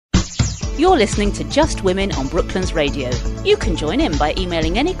You're listening to Just Women on Brooklands Radio. You can join in by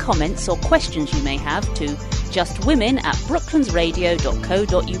emailing any comments or questions you may have to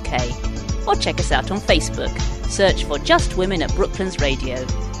justwomen@brooklandsradio.co.uk or check us out on Facebook. Search for Just Women at Brooklands Radio.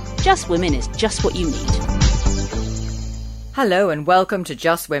 Just Women is just what you need. Hello and welcome to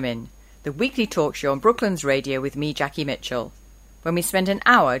Just Women, the weekly talk show on Brooklands Radio with me, Jackie Mitchell, when we spend an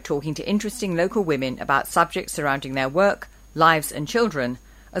hour talking to interesting local women about subjects surrounding their work, lives and children,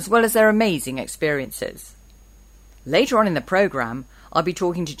 as well as their amazing experiences. Later on in the programme, I'll be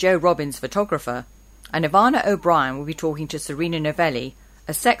talking to Jo Robbins, photographer, and Ivana O'Brien will be talking to Serena Novelli,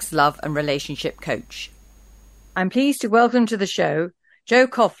 a sex, love and relationship coach. I'm pleased to welcome to the show Jo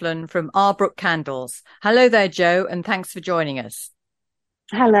Coughlin from Arbrook Candles. Hello there, Jo, and thanks for joining us.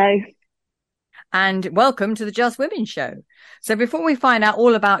 Hello. And welcome to the Just Women show. So before we find out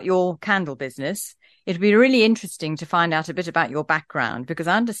all about your candle business, it'd be really interesting to find out a bit about your background, because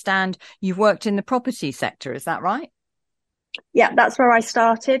I understand you've worked in the property sector. Is that right? Yeah, that's where I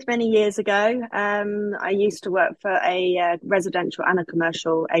started many years ago. I used to work for a residential and a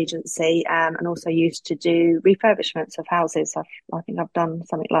commercial agency, and also used to do refurbishments of houses. I think I've done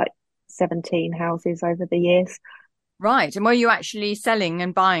something like 17 houses over the years. Right. And were you actually selling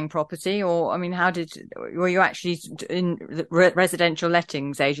and buying property, or, I mean, were you actually in the residential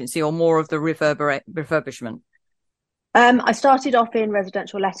lettings agency or more of the refurbishment? I started off in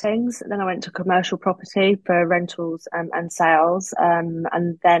residential lettings, then I went to commercial property for rentals and sales.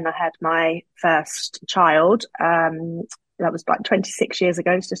 And then I had my first child. That was like 26 years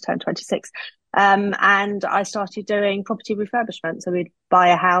ago. It's just turned 26. And I started doing property refurbishment. So we'd buy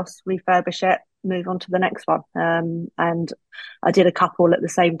a house, refurbish it, move on to the next one. And I did a couple at the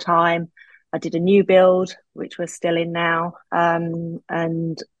same time. I did a new build, which we're still in now. And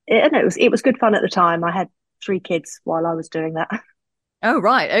it was good fun at the time. I had 3 kids while I was doing that. Oh,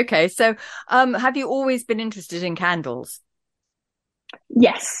 right. Okay. So, have you always been interested in candles?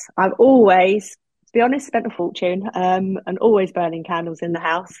 Yes, I've always, to be honest, spent a fortune, and always burning candles in the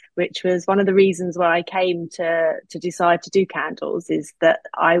house, which was one of the reasons why I came to decide to do candles, is that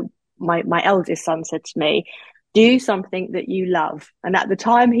my eldest son said to me, do something that you love. And at the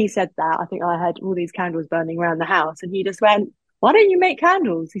time he said that, I think I had all these candles burning around the house, and he just went, why don't you make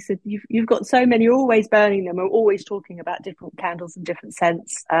candles? He said, you've got so many, you're always burning them. We're always talking about different candles and different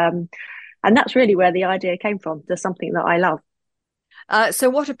scents. And that's really where the idea came from. There's something that I love. So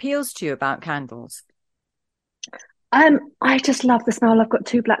what appeals to you about candles? I just love the smell. I've got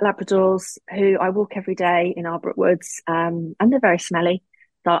 2 black Labradors who I walk every day in Arbrook Woods, and they're very smelly.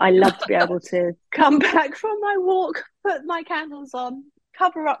 So I love to be able to come back from my walk, put my candles on,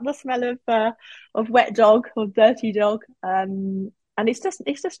 cover up the smell of wet dog or dirty dog, and it's just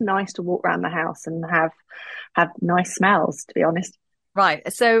nice to walk around the house and have nice smells, to be honest.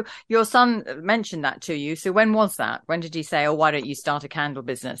 Right. So your son mentioned that to you. So when was that? When did he say, oh, why don't you start a candle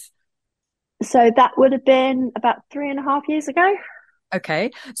business? So that would have been about 3.5 years ago.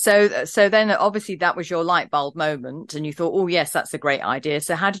 Okay. So then obviously that was your light bulb moment and you thought, oh, yes, that's a great idea.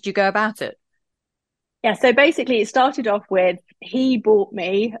 So how did you go about it? Yeah. So basically it started off with, he bought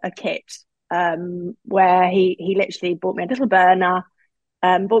me a kit, where he literally bought me a little burner,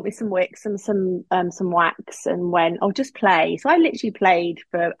 bought me some wicks and some wax, and went, oh, just play. So I literally played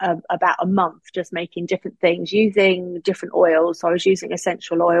for about a month, just making different things, using different oils. So I was using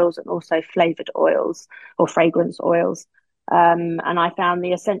essential oils and also flavoured oils or fragrance oils. And I found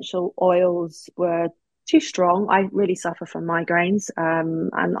the essential oils were too strong. I really suffer from migraines,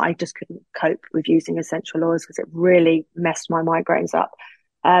 and I just couldn't cope with using essential oils because it really messed my migraines up.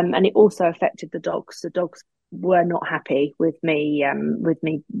 And it also affected the dogs. The dogs were not happy with me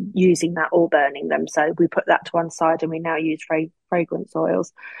using that or burning them. So we put that to one side and we now use fragrance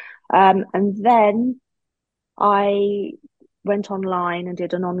oils. And then I went online and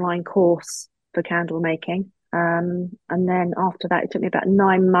did an online course for candle making. And then after that, it took me about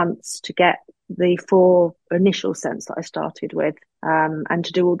 9 months to get the 4 initial scents that I started with, and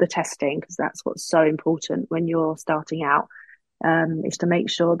to do all the testing, because that's what's so important when you're starting out, is to make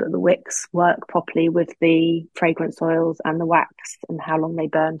sure that the wicks work properly with the fragrance oils and the wax and how long they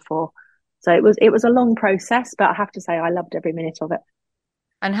burn for. So it was a long process, but I have to say I loved every minute of it.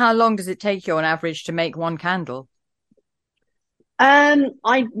 And how long does it take you on average to make one candle?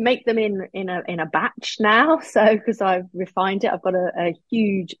 I make them in a batch now. So because I've refined it, I've got a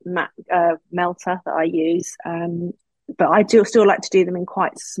huge melter that I use. But I do still like to do them in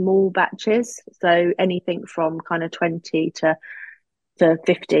quite small batches. So anything from kind of 20 to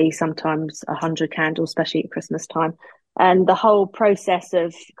 50, sometimes 100 candles, especially at Christmas time. And the whole process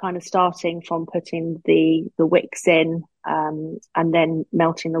of kind of starting from putting the wicks in, and then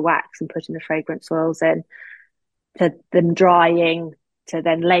melting the wax and putting the fragrance oils in, to them drying, to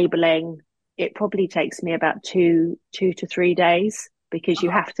then labeling, it probably takes me about 2 to 3 days, because you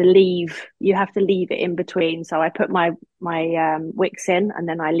have to leave it in between. So I put my wicks in, and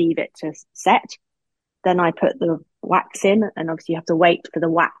then I leave it to set. Then I put the wax in, and obviously you have to wait for the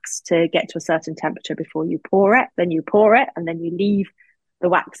wax to get to a certain temperature before you pour it. Then you pour it, and then you leave the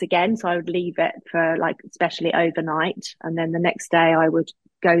wax again. So I would leave it for, like, especially overnight. And then the next day I would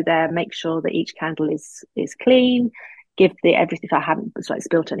go there, make sure that each candle is clean, give the everything, if I haven't like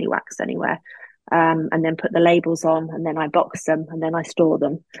spilt any wax anywhere, and then put the labels on, and then I box them, and then I store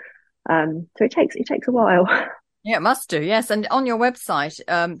them. So it takes a while. Yeah, it must do. Yes. And on your website,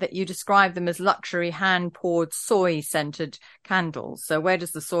 that you describe them as luxury hand-poured soy-scented candles. So where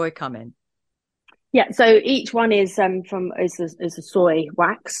does the soy come in? Yeah, so each one is a soy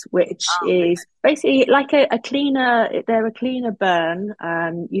wax, which is basically like a cleaner. They're a cleaner burn.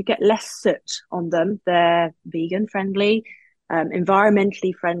 You get less soot on them. They're vegan friendly,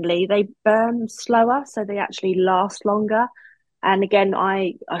 environmentally friendly. They burn slower, so they actually last longer. And again,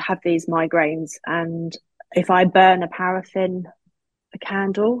 I have these migraines, and if I burn a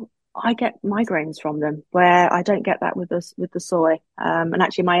candle, I get migraines from them, where I don't get that with the soy. And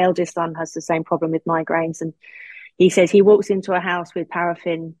actually, my eldest son has the same problem with migraines, and he says he walks into a house with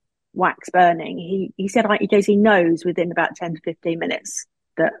paraffin wax burning. He said he knows within about 10 to 15 minutes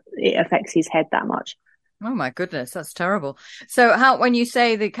that it affects his head that much. Oh my goodness, that's terrible. So when you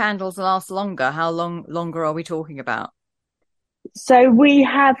say the candles last longer, how longer are we talking about? So we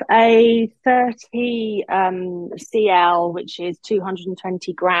have a 30 CL, which is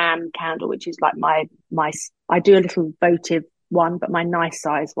 220 gram candle, which is like my I do a little votive one, but my nice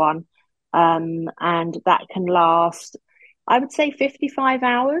size one. And that can last, I would say, 55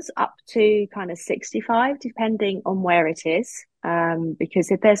 hours up to kind of 65, depending on where it is. Because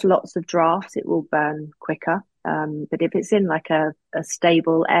if there's lots of drafts, it will burn quicker. But if it's in like a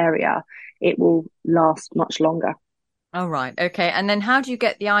stable area, it will last much longer. Oh, right. Okay. And then how do you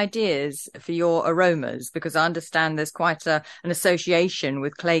get the ideas for your aromas? Because I understand there's quite an association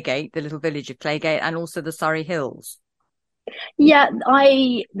with Claygate, the little village of Claygate, and also the Surrey Hills. Yeah,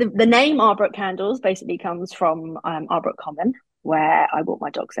 the name Arbrook Candles basically comes from Arbrook Common, where I walk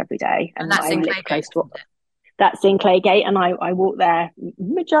my dogs every day. And that's in Claygate. That's in Claygate, and I walk there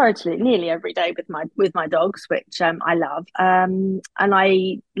nearly every day with my dogs, which I love. And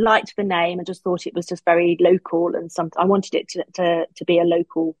I liked the name. I just thought it was just very local, and I wanted it to be a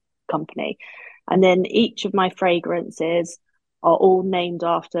local company. And then each of my fragrances are all named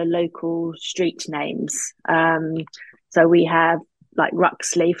after local street names. So we have like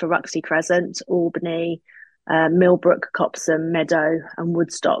Ruxley for Ruxley Crescent, Albany, Millbrook, Copsam, Meadow, and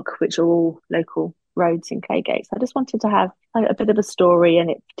Woodstock, which are all local roads in Claygate. So I just wanted to have a bit of a story and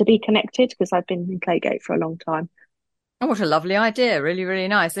it to be connected, because I've been in Claygate for a long time. Oh, what a lovely idea. Really, really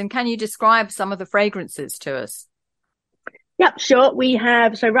nice. And can you describe some of the fragrances to us? Yep, sure. We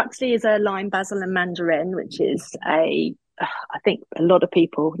have, so Ruxley is a lime, basil and mandarin, which is I think a lot of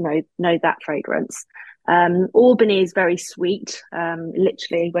people know that fragrance. Albany is very sweet.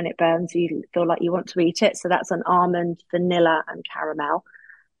 Literally when it burns, you feel like you want to eat it. So that's an almond, vanilla and caramel.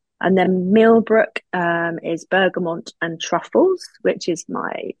 And then Millbrook is bergamot and truffles, which is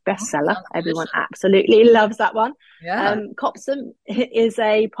my bestseller. Everyone absolutely loves that one. Yeah. Copsam is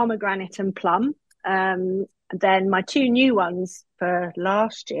a pomegranate and plum. Then my two new ones for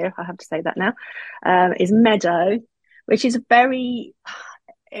last year, I have to say that now, is Meadow, which is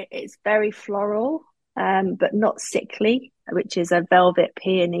it's very floral, but not sickly, which is a velvet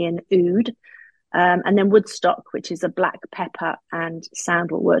peony and oud. And then Woodstock, which is a black pepper and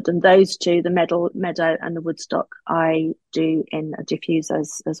sandalwood. And those two, the Meadow and the Woodstock, I do in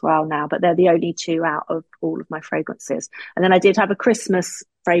diffusers as well now. But they're the only two out of all of my fragrances. And then I did have a Christmas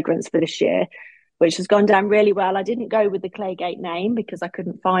fragrance for this year, which has gone down really well. I didn't go with the Claygate name because I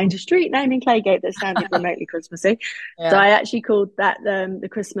couldn't find a street name in Claygate that sounded remotely Christmassy. Yeah. So I actually called that the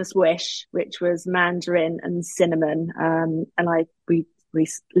Christmas Wish, which was mandarin and cinnamon. And we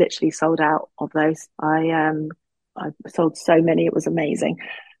literally sold out of those. I sold so many, it was amazing.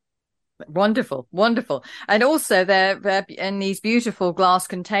 Wonderful, wonderful. And also they're in these beautiful glass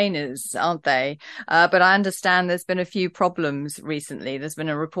containers, aren't they? But I understand there's been a few problems recently. There's been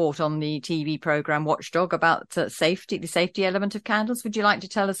a report on the TV program Watchdog about the safety element of candles. Would you like to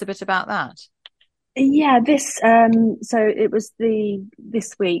tell us a bit about that? Yeah, so it was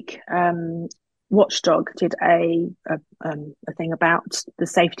this week, Watchdog did a thing about the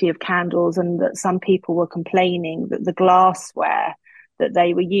safety of candles, and that some people were complaining that the glassware that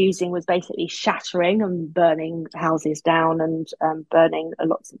they were using was basically shattering and burning houses down, and burning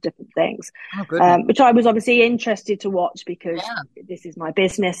lots of different things, which I was obviously interested to watch, because this is my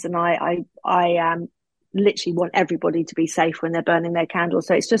business, and I literally want everybody to be safe when they're burning their candles.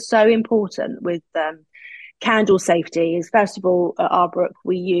 So it's just so important with candle safety. Is, first of all, at Arbrook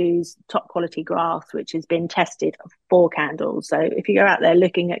we use top quality glass which has been tested for candles. So if you go out there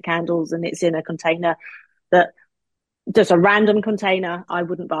looking at candles and it's in a container that just a random container, I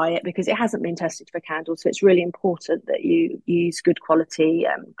wouldn't buy it, because it hasn't been tested for candles. So it's really important that you use good quality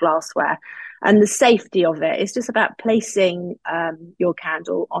glassware. And the safety of it is just about placing your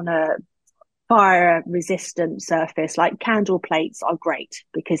candle on a fire resistant surface. Like candle plates are great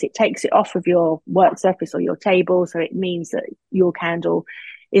because it takes it off of your work surface or your table. So it means that your candle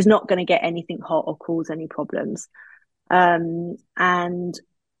is not going to get anything hot or cause any problems. And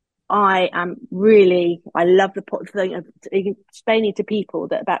I love the thing of explaining to people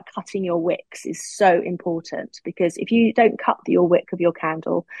that about cutting your wicks is so important, because if you don't cut your wick of your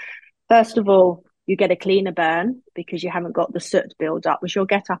candle, first of all, you get a cleaner burn because you haven't got the soot build up, which you'll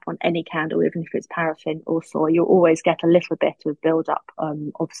get up on any candle, even if it's paraffin or soy. You'll always get a little bit of build up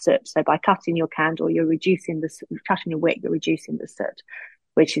of soot. So by cutting your candle, cutting your wick, you're reducing the soot,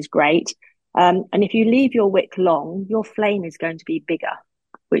 which is great. And if you leave your wick long, your flame is going to be bigger,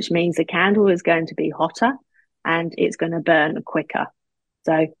 which means the candle is going to be hotter and it's going to burn quicker.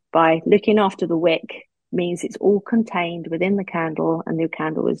 So by looking after the wick means it's all contained within the candle and the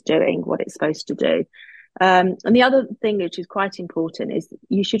candle is doing what it's supposed to do. And the other thing which is quite important is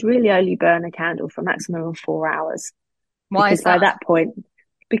you should really only burn a candle for a maximum of 4 hours. Why is that? By that point,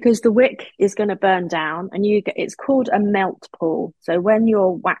 because the wick is going to burn down, and it's called a melt pool. So when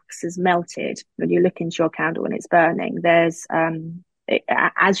your wax is melted, when you look into your candle and it's burning, there's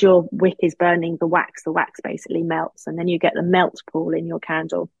as your wick is burning the wax basically melts, and then you get the melt pool in your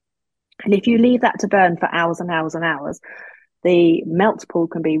candle. And if you leave that to burn for hours and hours and hours, the melt pool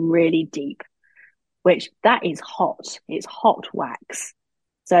can be really deep, which that is hot. It's hot wax.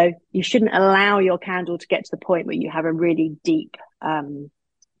 So you shouldn't allow your candle to get to the point where you have a really deep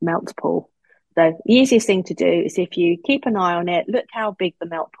melt pool. So the easiest thing to do is, if you keep an eye on it, look how big the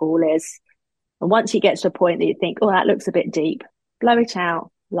melt pool is. And once you get to a point that you think, oh, that looks a bit deep, blow it out,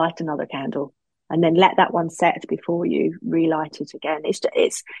 light another candle, and then let that one set before you relight it again.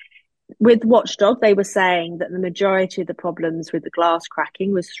 It's with Watchdog, they were saying that the majority of the problems with the glass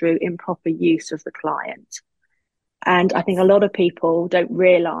cracking was through improper use of the client. And I think a lot of people don't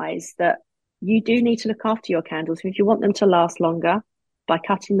realise that you do need to look after your candles. If you want them to last longer, by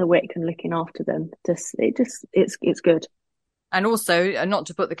cutting the wick and looking after them, it's good. And also not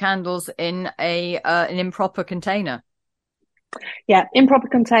to put the candles in an improper container. Yeah, improper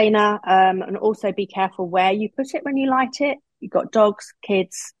container, and also be careful where you put it when you light it. You've got dogs,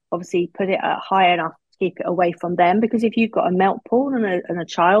 kids, obviously put it high enough to keep it away from them, because if you've got a melt pool and a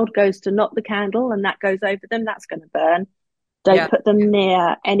child goes to knock the candle and that goes over them, that's going to burn. Don't put them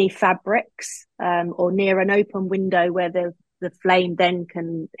near any fabrics or near an open window where the flame then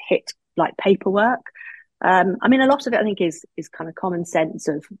can hit like paperwork. I mean, a lot of it I think is kind of common sense.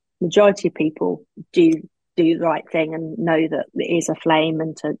 Of majority of people do the right thing and know that it is a flame,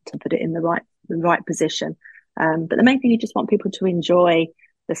 and to put it in the right position. But the main thing, you just want people to enjoy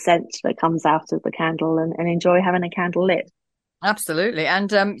the scent that comes out of the candle and enjoy having a candle lit. Absolutely.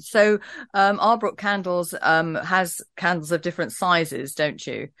 And so Arbrook Candles has candles of different sizes, don't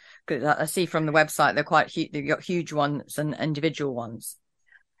you? Because I see from the website they're quite huge. They've got huge ones and individual ones.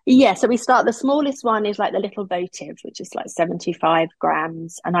 Yeah, so the smallest one is like the little votive, which is like 75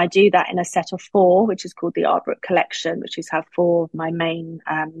 grams. And I do that in a set of 4, which is called the Arbrook Collection, which is have 4 of my main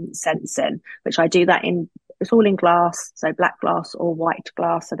scents in, which I do that in. It's all in glass, so black glass or white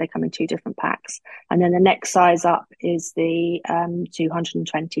glass. So they come in 2 different packs. And then the next size up is the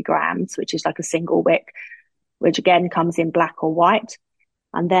 220 grams, which is like a single wick, which again comes in black or white.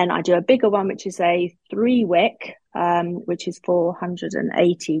 And then I do a bigger one, which is a 3 wick, which is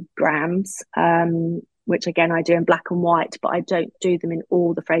 480 grams, which again I do in black and white, but I don't do them in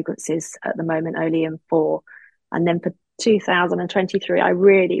all the fragrances at the moment, only in 4. And then for 2023, I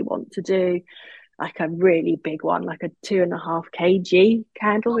really want to do like a really big one, like a 2.5 kg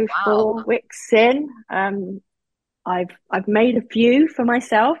candle with 4 wicks in. I've made a few for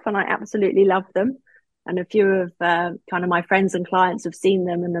myself and I absolutely love them. And a few of kind of my friends and clients have seen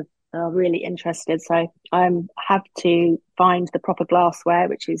them and are really interested. So I have to find the proper glassware,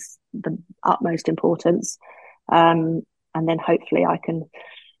 which is the utmost importance. And then hopefully I can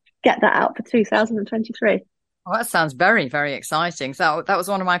get that out for 2023. Well, that sounds very, very exciting. So that was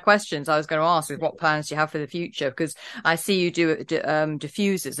one of my questions I was going to ask, is what plans do you have for the future? Because I see you do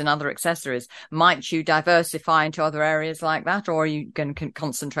diffusers and other accessories. Might you diversify into other areas like that, or are you going to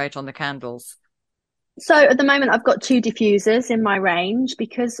concentrate on the candles? So at the moment, I've got 2 diffusers in my range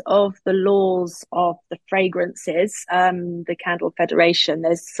because of the laws of the fragrances. The Candle Federation,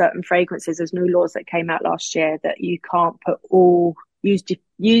 there's certain fragrances, there's new laws that came out last year that you can't use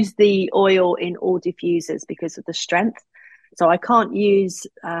the oil in all diffusers because of the strength. So I can't use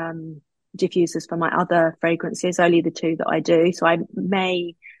diffusers for my other fragrances, only the 2 that I do. So I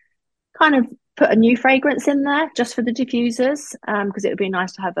may kind of put a new fragrance in there just for the diffusers, because it would be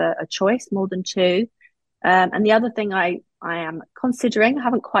nice to have a choice more than 2. And the other thing I am considering, I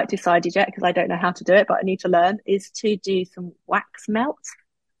haven't quite decided yet because I don't know how to do it, but I need to learn, is to do some wax melts,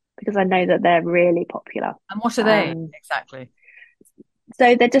 because I know that they're really popular. And what are they exactly?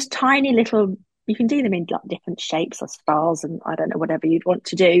 So they're just tiny little, you can do them in like different shapes or stars, and I don't know, whatever you'd want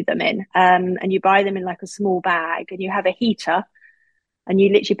to do them in. And you buy them in like a small bag, and you have a heater, and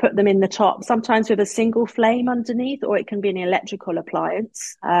you literally put them in the top, sometimes with a single flame underneath, or it can be an electrical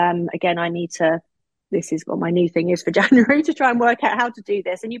appliance. Again, this is what my new thing is for January, to try and work out how to do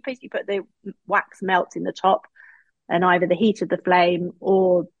this. And you basically put the wax melt in the top, and either the heat of the flame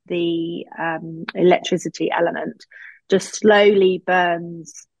or the electricity element just slowly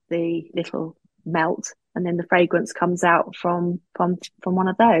burns the little melt, and then the fragrance comes out from one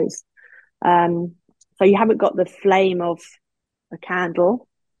of those. So you haven't got the flame of a candle.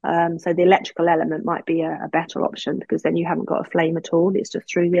 So the electrical element might be a better option, because then you haven't got a flame at all. It's just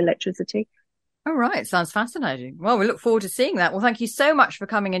through the electricity. All right. Sounds fascinating. Well, we look forward to seeing that. Well, thank you so much for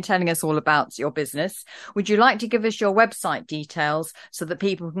coming and telling us all about your business. Would you like to give us your website details so that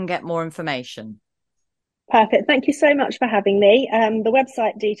people can get more information? Perfect. Thank you so much for having me. The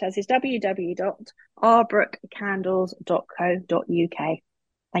website details is www.arbrookcandles.co.uk.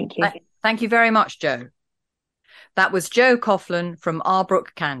 Thank you. Thank you very much, Jo. That was Jo Coughlin from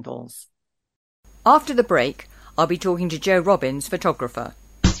Arbrook Candles. After the break, I'll be talking to Jo Robbins, photographer.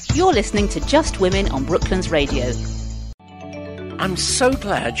 You're listening to Just Women on Brooklands Radio. I'm so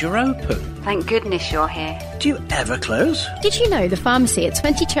glad you're open. Thank goodness you're here. Do you ever close? Did you know the pharmacy at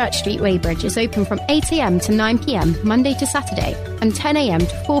 20 Church Street, Weybridge is open from 8 a.m. to 9 p.m. Monday to Saturday, and 10 a.m.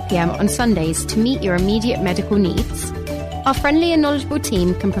 to 4 p.m. on Sundays to meet your immediate medical needs? Our friendly and knowledgeable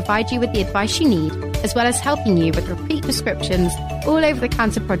team can provide you with the advice you need, as well as helping you with repeat prescriptions, all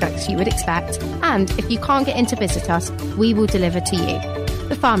over-the-counter products you would expect, and if you can't get in to visit us, we will deliver to you.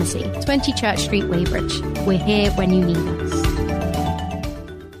 The Pharmacy, 20 Church Street, Weybridge. We're here when you need us.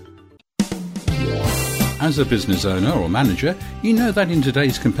 As a business owner or manager, you know that in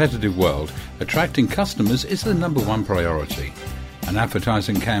today's competitive world, attracting customers is the number one priority. An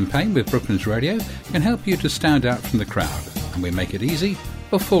advertising campaign with Brooklands Radio can help you to stand out from the crowd, and we make it easy,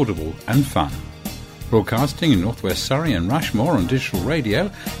 affordable and fun. Broadcasting in Northwest Surrey and Rushmore on digital radio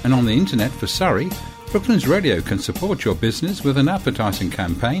and on the internet for Surrey, Brooklands Radio can support your business with an advertising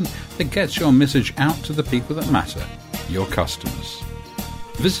campaign that gets your message out to the people that matter, your customers.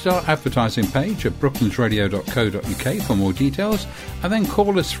 Visit our advertising page at brooklandsradio.co.uk for more details, and then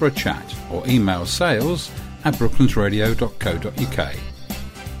call us for a chat or email sales@brooklandsradio.co.uk.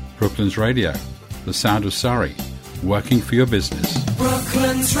 Brooklands Radio, the sound of Surrey, working for your business.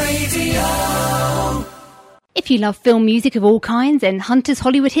 Brooklands Radio. If you love film music of all kinds, then Hunter's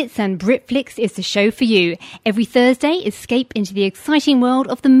Hollywood Hits and Britflix is the show for you. Every Thursday, escape into the exciting world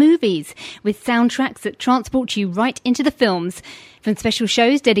of the movies with soundtracks that transport you right into the films. From special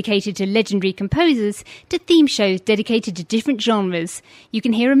shows dedicated to legendary composers to theme shows dedicated to different genres, you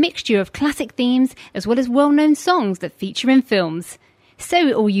can hear a mixture of classic themes as well as well-known songs that feature in films.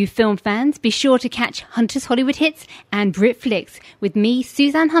 So, all you film fans, be sure to catch Hunter's Hollywood Hits and Britflix with me,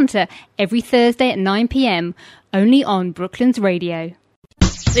 Suzanne Hunter, every Thursday at 9 p.m, only on Brooklands Radio.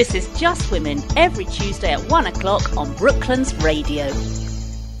 This is Just Women, every Tuesday at 1 o'clock on Brooklands Radio.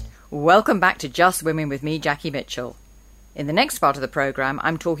 Welcome back to Just Women with me, Jackie Mitchell. In the next part of the programme,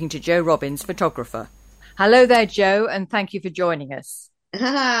 I'm talking to Jo Robbins, photographer. Hello there, Jo, and thank you for joining us.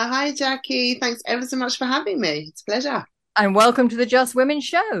 Hi, Jackie. Thanks ever so much for having me. It's a pleasure. And welcome to the Just Women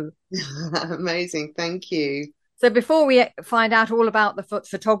show. Amazing. Thank you. So before we find out all about the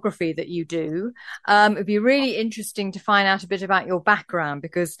photography that you do, it'd be really interesting to find out a bit about your background,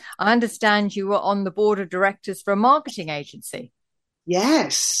 because I understand you were on the board of directors for a marketing agency.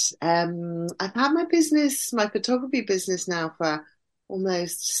 Yes. I've had my photography business now for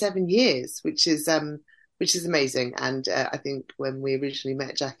almost 7 years, which is amazing. And I think when we originally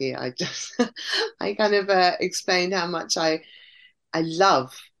met, Jackie, I kind of explained how much I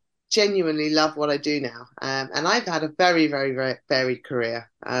love genuinely love what I do now. And I've had a very, very, very varied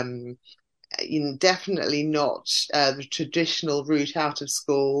career. Definitely not the traditional route out of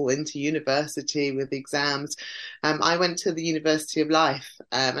school into university with exams. I went to the University of Life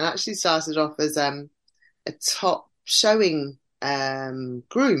and actually started off as a top showing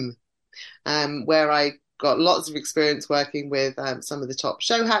groom, where I got lots of experience working with some of the top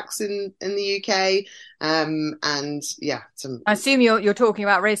show hacks in the UK. And yeah, I assume you're talking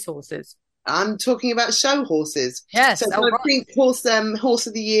about racehorses. I'm talking about show horses. Yes. So I think Horse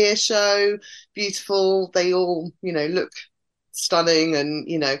of the Year show, beautiful. They all, look stunning, and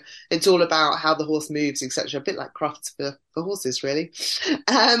it's all about how the horse moves, etc. A bit like crafts for horses, really.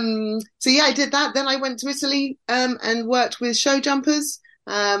 So yeah, I did that. Then I went to Italy and worked with show jumpers.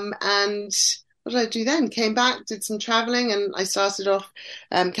 And what did I do then? Came back, did some traveling, and I started off.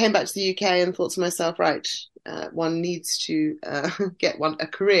 Came back to the UK and thought to myself, right, one needs to get a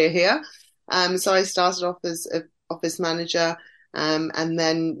career here. So I started off as an office manager, and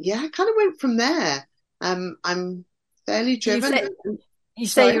then kind of went from there. I'm fairly driven. You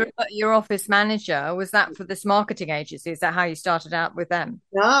say you're office manager. Was that for this marketing agency? Is that how you started out with them?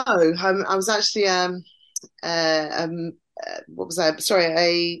 No, I was actually what was I?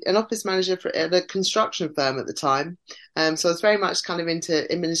 Sorry, an office manager at a construction firm at the time. So I was very much kind of into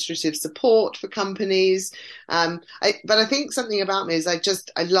administrative support for companies. But I think something about me is I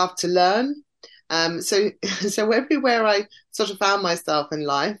love to learn. So everywhere I sort of found myself in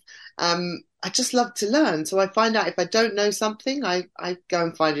life, I just love to learn. So I find out if I don't know something, I go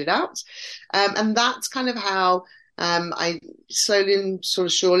and find it out. And that's kind of how I slowly and sort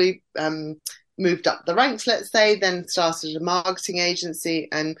of surely moved up the ranks, let's say, then started a marketing agency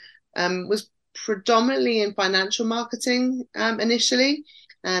and was predominantly in financial marketing initially,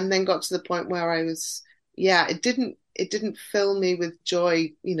 and then got to the point where I was, it didn't fill me with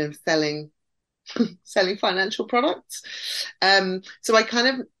joy, selling financial products. So I kind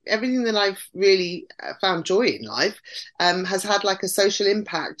of, everything that I've really found joy in life has had like a social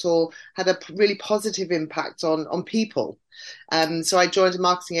impact or had a really positive impact on people. So I joined a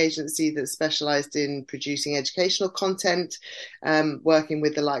marketing agency that specialized in producing educational content, working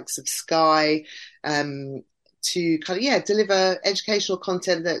with the likes of Sky, to kind of, deliver educational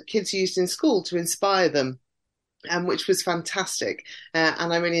content that kids used in school to inspire them. Which was fantastic.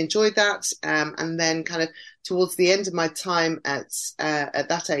 And I really enjoyed that. And then kind of towards the end of my time at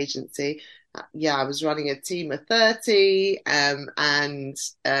that agency, I was running a team of 30 and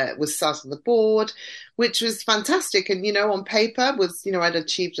was sat on the board, which was fantastic. And, on paper was, I'd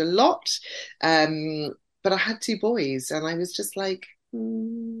achieved a lot. But I had 2 boys and I was just like,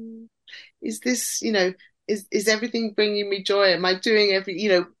 is this, is everything bringing me joy? Am I doing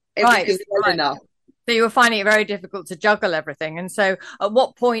everything well enough? So you were finding it very difficult to juggle everything. And so at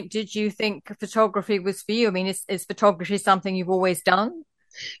what point did you think photography was for you? I mean, is photography something you've always done?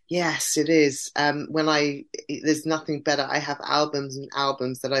 Yes, it is. There's nothing better. I have albums and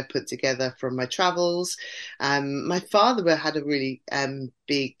albums that I put together from my travels. My father had a really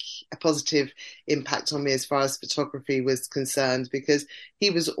big, positive impact on me as far as photography was concerned, because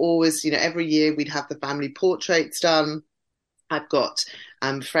he was always, every year we'd have the family portraits done. I've got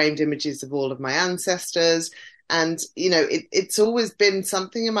framed images of all of my ancestors. And, it's always been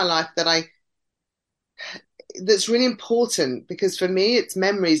something in my life that's really important, because for me, it's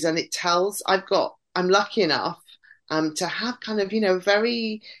memories and it tells. I'm lucky enough to have kind of,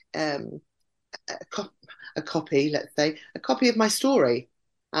 very, a copy, let's say, a copy of my story.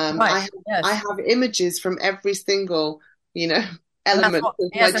 I have images from every single, element of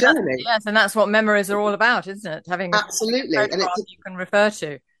my journey. Yes, and that's what memories are all about, isn't it? Having absolutely, and you can refer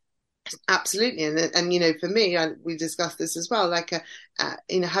to. Absolutely, and for me, we discussed this as well. Like,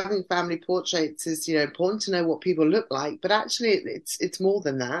 having family portraits is important to know what people look like, but actually, it's more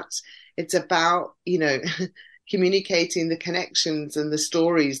than that. It's about communicating the connections and the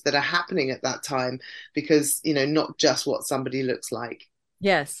stories that are happening at that time, because not just what somebody looks like.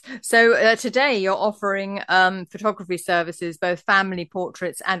 Yes. So today you're offering photography services, both family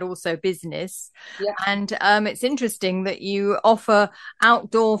portraits and also business. Yeah. And it's interesting that you offer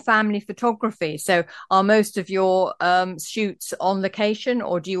outdoor family photography. So are most of your shoots on location,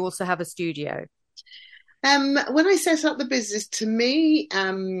 or do you also have a studio? When I set up the business, to me,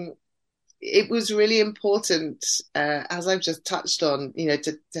 it was really important, as I've just touched on,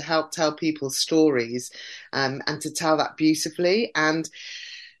 to help tell people's stories and to tell that beautifully. And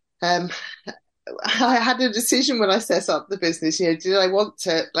I had a decision when I set up the business, did I want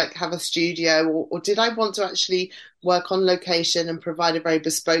to like have a studio, or did I want to actually work on location and provide a very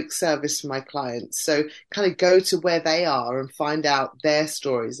bespoke service for my clients? So kind of go to where they are and find out their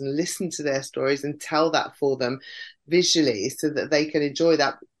stories and listen to their stories and tell that for them visually so that they can enjoy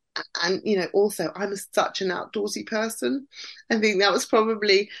that. And, also I'm such an outdoorsy person. I think that was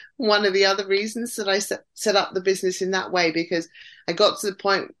probably one of the other reasons that I set up the business in that way, because I got to the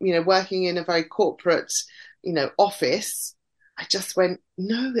point, working in a very corporate, office. I just went,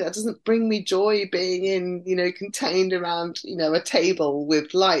 no, that doesn't bring me joy being in, contained around, a table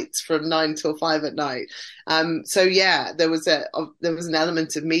with lights from 9 till 5 at night. So yeah, there was an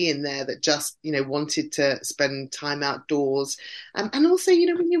element of me in there that just, wanted to spend time outdoors. And also,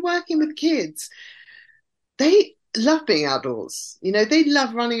 when you're working with kids, they love being outdoors. They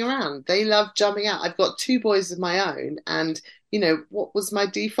love running around. They love jumping out. I've got 2 boys of my own, and, what was my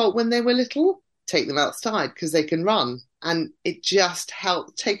default when they were little? Take them outside because they can run. And it just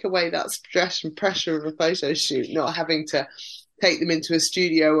helped take away that stress and pressure of a photo shoot, not having to take them into a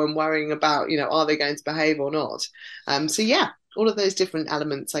studio and worrying about, are they going to behave or not? So yeah, all of those different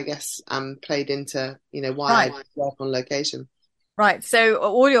elements, I guess, played into, why I work on location. Right. So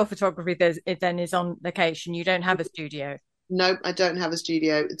all your photography then is on location. You don't have a studio. No, I don't have a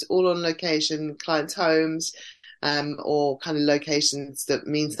studio. It's all on location, clients' homes, or kind of locations that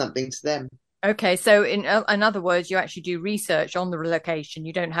mean something to them. Okay, so in other words, you actually do research on the location.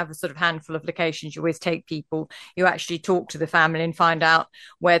 You don't have a sort of handful of locations. You always take people. You actually talk to the family and find out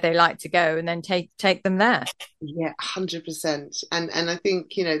where they like to go, and then take them there. Yeah, 100%. And I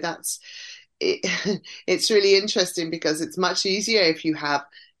think that's it. It's really interesting because it's much easier if you have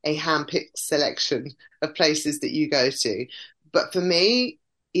a hand-picked selection of places that you go to. But for me,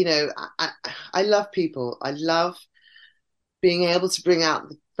 I love people. I love being able to bring out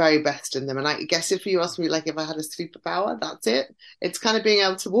the very best in them. And I guess if you ask me, like, if I had a superpower, that's it. It's kind of being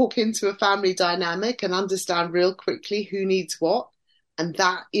able to walk into a family dynamic and understand real quickly who needs what. And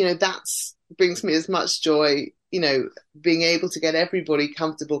that, that's brings me as much joy, being able to get everybody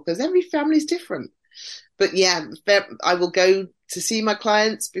comfortable, because every family is different. But yeah, I will go to see my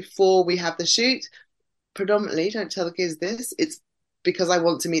clients before we have the shoot. Predominantly, don't tell the kids this, it's because I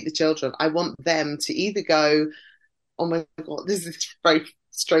want to meet the children. I want them to either go, oh my God, this is very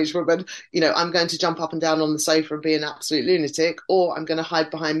strange woman, I'm going to jump up and down on the sofa and be an absolute lunatic, or I'm going to hide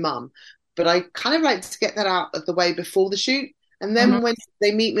behind mum. But I kind of like to get that out of the way before the shoot. And then when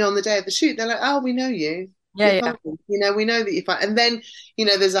they meet me on the day of the shoot, they're like, oh, we know you. Yeah. We know that you're fine. And then,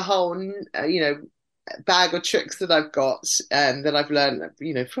 there's a whole, bag of tricks that I've got that I've learned,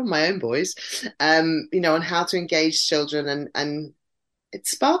 from my own boys, on how to engage children and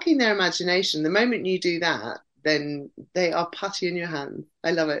it's sparking their imagination. The moment you do that, then they are putty in your hand.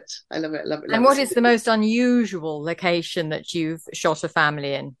 I love it. I love it. Love it. And what is the most unusual location that you've shot a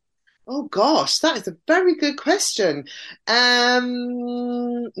family in? Oh gosh, that is a very good question.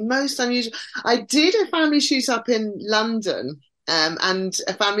 Most unusual. I did a family shoot up in London, and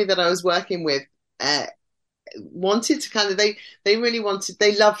a family that I was working with wanted to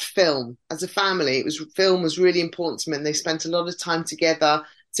they loved film as a family. Film was really important to them, and they spent a lot of time together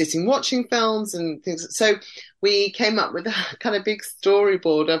sitting watching films and things. So we came up with a kind of big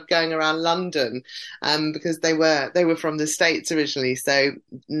storyboard of going around London, because they were from the States originally, so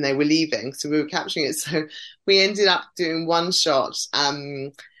they were leaving, so we were capturing it. So we ended up doing one shot,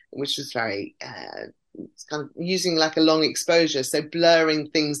 which was very kind of using like a long exposure, so blurring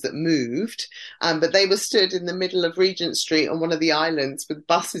things that moved, but they were stood in the middle of Regent Street on one of the islands with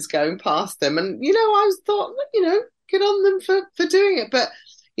buses going past them, and I thought, good on them for doing it. But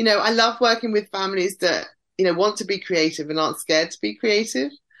I love working with families that want to be creative and aren't scared to be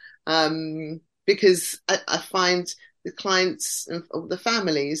creative, because I find the clients and the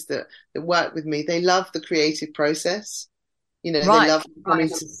families that work with me, they love the creative process. They love coming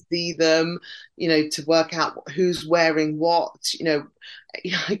to see them, to work out who's wearing what.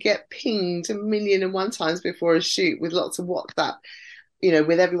 I get pinged 1,000,001 times before a shoot with lots of WhatsApp,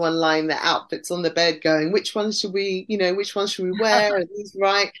 with everyone lying their outfits on the bed going, which one should we wear? Are these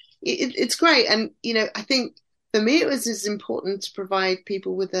right? It's great. And, I think for me, it was as important to provide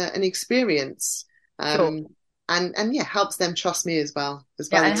people with an experience. Sure. And helps them trust me as well. We've,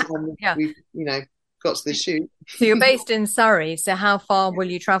 got to the shoot. So you're based in Surrey. So how far will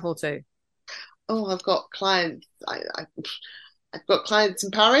you travel to? Oh, I've got clients. I've got clients in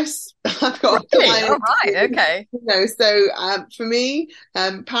Paris. I've got clients. Oh, right. Okay. So for me,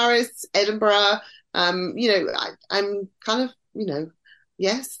 Paris, Edinburgh. I'm kind of,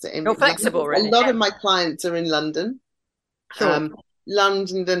 yes. You're flexible, really. A lot of my clients are in London. Sure.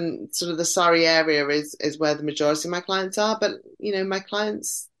 London and sort of the Surrey area is where the majority of my clients are. But, my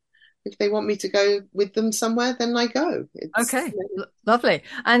clients, if they want me to go with them somewhere, then I go. Okay, lovely.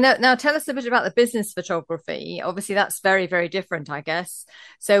 And now tell us a bit about the business photography. Obviously, that's very, very different, I guess.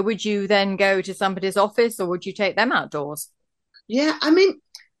 So would you then go to somebody's office or would you take them outdoors? Yeah, I mean,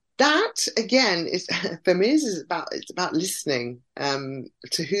 that again is for me it's about listening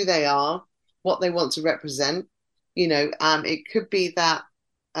to who they are, what they want to represent. It could be that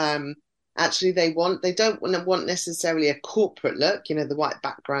actually they don't want necessarily a corporate look, the white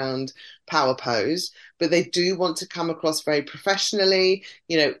background power pose, but they do want to come across very professionally,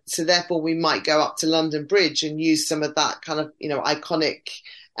 so therefore we might go up to London Bridge and use some of that kind of, iconic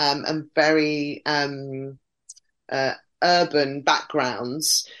and very urban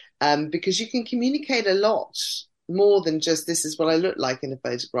backgrounds, because you can communicate a lot more than just this is what I look like in a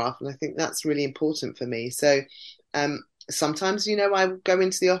photograph. And I think that's really important for me. So sometimes, I will go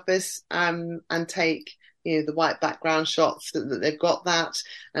into the office and take, the white background shots that they've got that.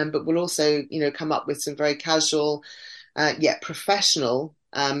 But we'll also, come up with some very casual, yet professional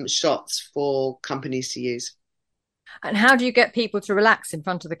shots for companies to use. And how do you get people to relax in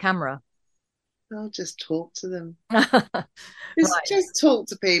front of the camera? I'll just talk to them. Just talk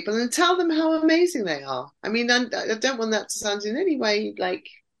to people and tell them how amazing they are. I mean, I don't want that to sound in any way like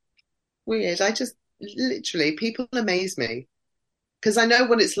weird. I just literally, people amaze me because I know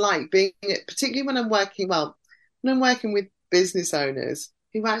what it's like being, particularly when I'm working with business owners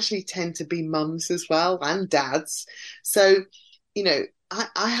who actually tend to be mums as well and dads. So, I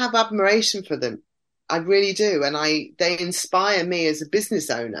have admiration for them. I really do. And they inspire me as a business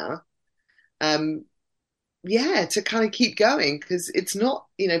owner. To kind of keep going because it's not,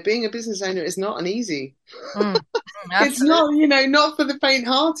 being a business owner is not an easy. It's not, not for the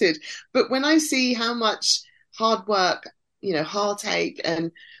faint-hearted. But when I see how much hard work, heartache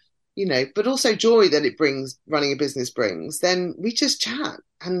and, but also joy that it brings, running a business brings, then we just chat.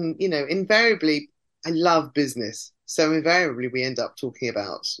 And, invariably, I love business. So invariably we end up talking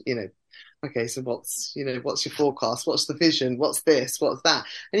about, okay, so what's your forecast? What's the vision? What's this? What's that?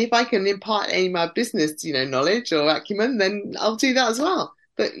 And if I can impart any of my business, knowledge or acumen, then I'll do that as well.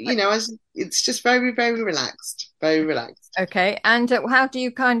 But, it's just very, very relaxed, very relaxed. Okay. And how do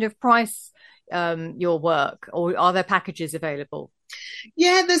you kind of price your work, or are there packages available?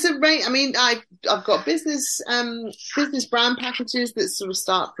 Yeah, there's a range. I mean, I've got business brand packages that sort of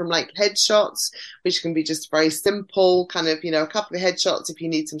start from like headshots, which can be just very simple, kind of, a couple of headshots if you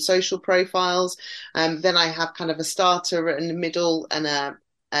need some social profiles. Then I have kind of a starter in the middle and a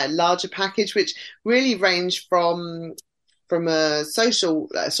larger package, which really range from a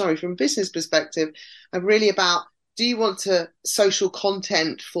from a business perspective, really about, do you want social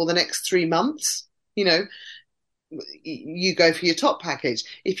content for the next 3 months? You go for your top package.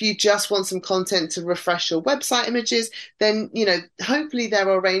 If you just want some content to refresh your website images, then, hopefully there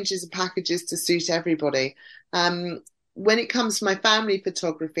are ranges of packages to suit everybody. When it comes to my family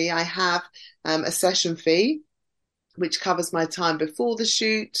photography, I have a session fee, which covers my time before the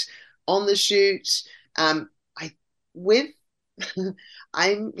shoot, on the shoot. I'm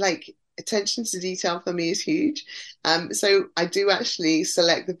like, attention to detail for me is huge. So I do actually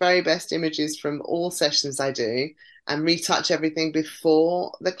select the very best images from all sessions I do and retouch everything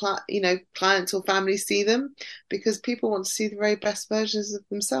before the clients or family see them, because people want to see the very best versions of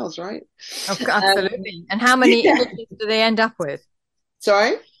themselves, right? Oh, absolutely. And how many images do they end up with?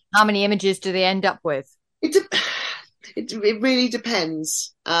 Sorry? How many images do they end up with? It really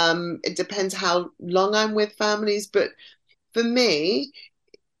depends. It depends how long I'm with families, but for me,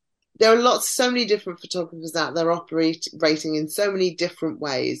 there are so many different photographers out there operating in so many different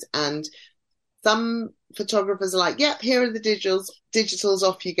ways. And some photographers are like, yep, here are the digitals,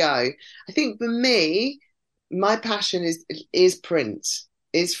 off you go. I think for me, my passion is print,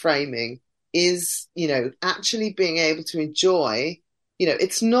 is framing, is, actually being able to enjoy,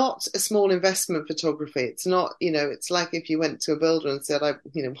 it's not a small investment photography. It's not, it's like if you went to a builder and said, I,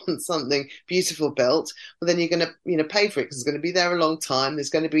 want something beautiful built, well, then you're going to, pay for it because it's going to be there a long time.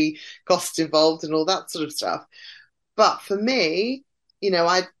 There's going to be costs involved and all that sort of stuff. But for me,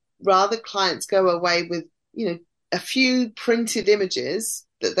 I'd rather clients go away with, a few printed images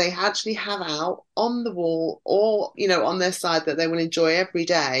that they actually have out on the wall or, on their side that they will enjoy every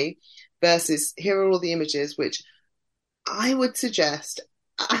day, versus here are all the images, which I would suggest,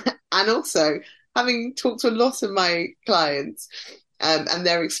 and also having talked to a lot of my clients and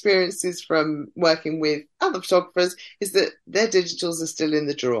their experiences from working with other photographers, is that their digitals are still in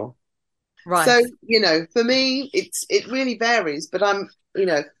the drawer. Right. So, for me, it really varies, but I'm,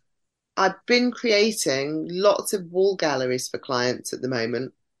 I've been creating lots of wall galleries for clients at the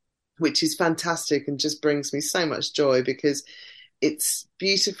moment, which is fantastic and just brings me so much joy because it's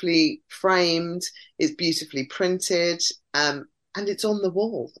beautifully framed, it's beautifully printed, and it's on the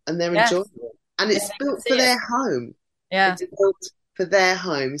wall and they're enjoying it. And it's built for their home. Yeah. It's built for their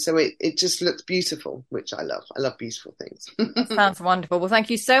home. So it just looks beautiful, which I love. I love beautiful things. That sounds wonderful. Well, thank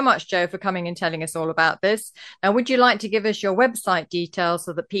you so much, Jo, for coming and telling us all about this. Now, would you like to give us your website details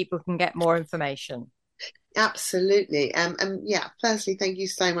so that people can get more information? Absolutely. And yeah, firstly, thank you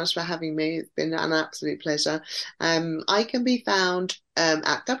so much for having me. It's been an absolute pleasure. I can be found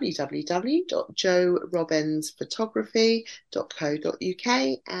at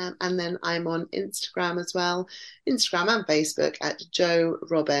www.jorobinsphotography.co.uk. And then I'm on Instagram as well, Instagram and Facebook at Jo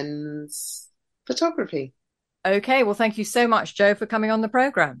Robbins Photography. Okay, well, thank you so much, Jo, for coming on the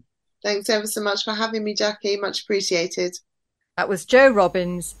programme. Thanks ever so much for having me, Jackie. Much appreciated. That was Jo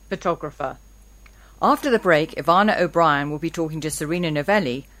Robbins, photographer. After the break, Ivana O'Brien will be talking to Serena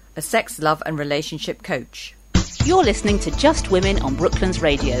Novelli, a sex, love and relationship coach. You're listening to Just Women on Brooklands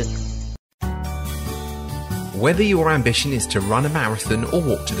Radio. Whether your ambition is to run a marathon or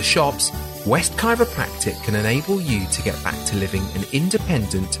walk to the shops, West Chiropractic can enable you to get back to living an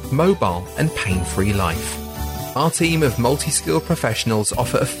independent, mobile and pain-free life. Our team of multi-skilled professionals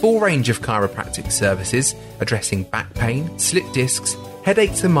offer a full range of chiropractic services addressing back pain, slip discs,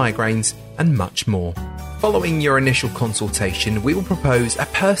 headaches and migraines, and much more. Following your initial consultation, we will propose a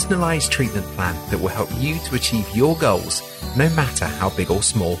personalised treatment plan that will help you to achieve your goals, no matter how big or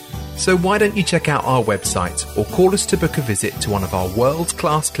small. So why don't you check out our website or call us to book a visit to one of our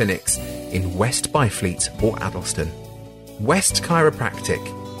world-class clinics in West Byfleet or Addleston. West Chiropractic.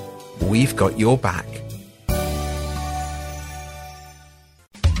 We've got your back.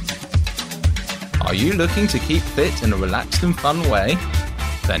 Are you looking to keep fit in a relaxed and fun way?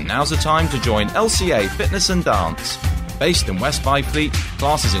 Then now's the time to join LCA Fitness and Dance. Based in West Byfleet,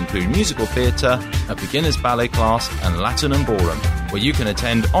 classes include musical theatre, a beginner's ballet class and Latin and ballroom, where you can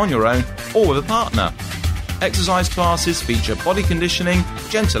attend on your own or with a partner. Exercise classes feature body conditioning,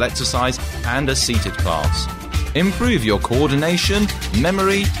 gentle exercise and a seated class. Improve your coordination,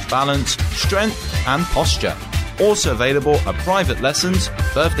 memory, balance, strength and posture. Also available are private lessons,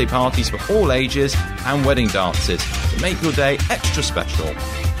 birthday parties for all ages and wedding dances to make your day extra special.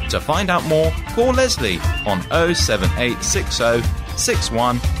 To find out more, call Leslie on 07860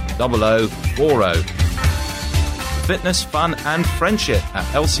 610040. Fitness, fun and friendship at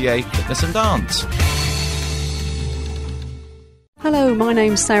LCA Fitness and Dance. Hello, my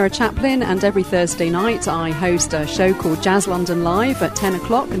name's Sarah Chaplin and every Thursday night I host a show called Jazz London Live at 10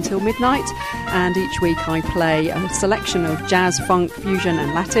 o'clock until midnight, and each week I play a selection of jazz, funk, fusion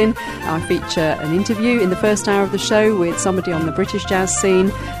and Latin. I feature an interview in the first hour of the show with somebody on the British jazz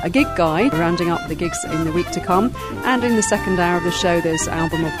scene, a gig guide rounding up the gigs in the week to come, and in the second hour of the show there's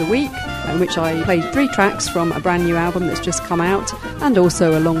Album of the Week, in which I play 3 tracks from a brand new album that's just come out, and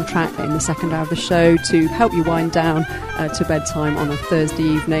also a long track in the second hour of the show to help you wind down to bedtime on a Thursday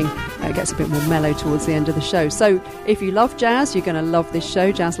evening. It gets a bit more mellow towards the end of the show. So if you love jazz, you're going to love this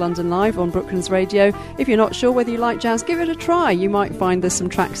show, Jazz London Live on Brooklands Radio. If you're not sure whether you like jazz, give it a try. You might find there's some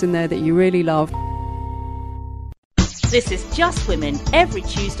tracks in there that you really love. This is Just Women, every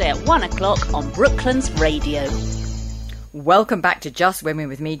Tuesday at 1 o'clock on Brooklands Radio. Welcome back to Just Women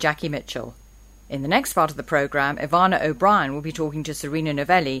with me, Jackie Mitchell. In the next part of the programme, Ivana O'Brien will be talking to Serena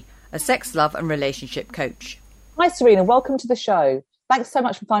Novelli, a sex, love and relationship coach. Hi Serena, welcome to the show. Thanks so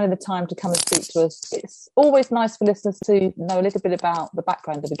much for finding the time to come and speak to us. It's always nice for listeners to know a little bit about the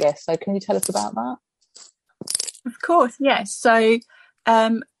background of a guest. So can you tell us about that? Of course, yes. So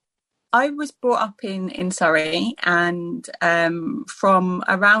I was brought up in Surrey, and from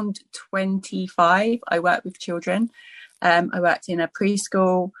around 25, I worked with children. I worked in a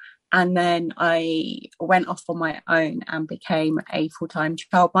preschool, and then I went off on my own and became a full-time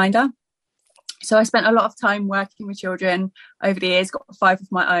childminder. So I spent a lot of time working with children over the years, got 5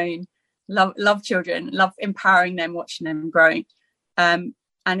 of my own, love children, love empowering them, watching them growing. And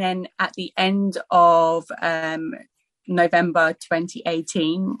then at the end of November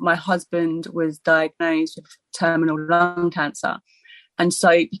 2018, my husband was diagnosed with terminal lung cancer. And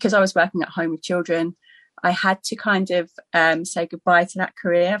so because I was working at home with children, I had to kind of say goodbye to that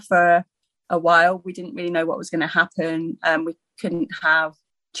career for a while. We didn't really know what was going to happen. We couldn't have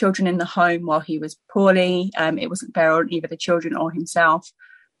children in the home while he was poorly. It wasn't fair on either the children or himself.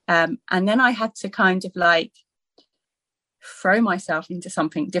 And then I had to kind of like throw myself into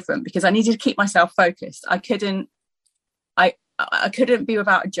something different because I needed to keep myself focused. I couldn't be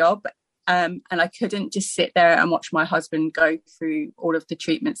without a job And I couldn't just sit there and watch my husband go through all of the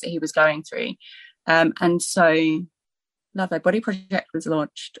treatments that he was going through. And so Love Thy Body Project was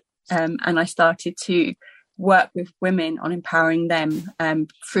launched. And I started to work with women on empowering them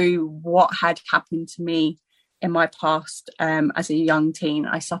through what had happened to me in my past. As a young teen,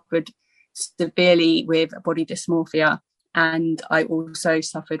 I suffered severely with body dysmorphia, and I also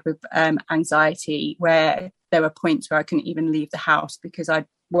suffered with anxiety, where there were points where I couldn't even leave the house because I'd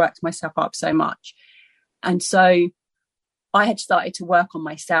worked myself up so much. And so I had started to work on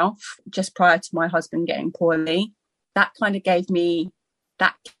myself just prior to my husband getting poorly. That kind of gave me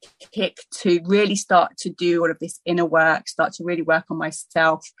that kick to really start to do all of this inner work, start to really work on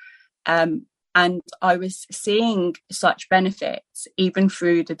myself. And I was seeing such benefits even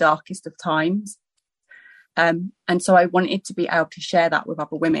through the darkest of times. And so I wanted to be able to share that with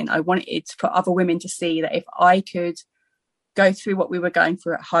other women. I wanted for other women to see that if I could go through what we were going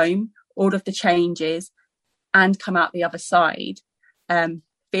through at home, all of the changes, and come out the other side,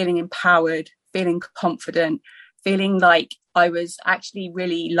 feeling empowered, feeling confident, feeling like I was actually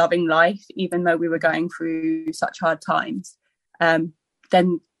really loving life, even though we were going through such hard times,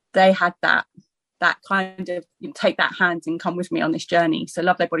 then they had that kind of, take that hand and come with me on this journey. So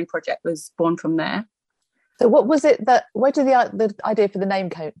Love Thy Body Project was born from there. So what was it where did the idea for the name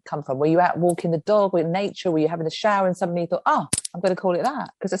come from? Were you out walking the dog with nature? Were you having a shower and suddenly you thought, I'm going to call it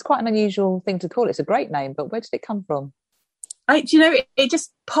that? Because it's quite an unusual thing to call it. It's a great name, but where did it come from? It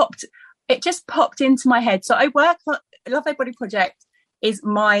just popped into my head. So I work on Love Thy Body Project is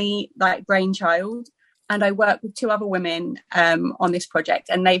my brainchild, and I work with two other women on this project,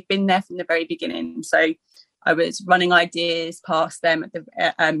 and they've been there from the very beginning. So I was running ideas past them at the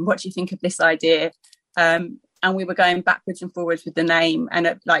what do you think of this idea? And we were going backwards and forwards with the name, and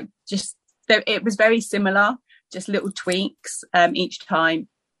it was very similar, just little tweaks each time,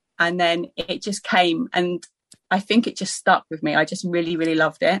 and then it just came, and I think it just stuck with me. I just really, really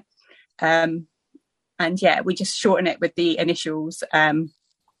loved it. And yeah, we just shorten it with the initials.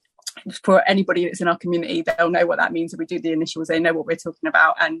 For anybody that's in our community, they'll know what that means. If we do the initials, they know what we're talking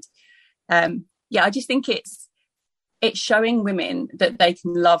about. And I just think it's showing women that they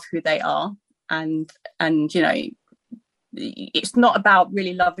can love who they are. And it's not about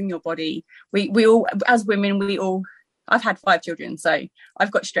really loving your body. We all, as women, I've had 5 children, so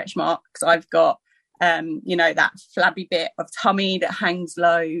I've got stretch marks. I've got, that flabby bit of tummy that hangs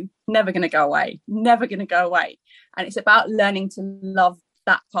low, never going to go away. And it's about learning to love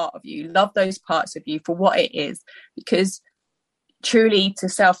that part of you, love those parts of you for what it is, because truly to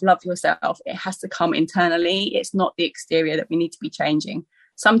self-love yourself, it has to come internally. It's not the exterior that we need to be changing.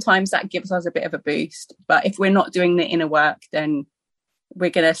 Sometimes that gives us a bit of a boost, but if we're not doing the inner work, then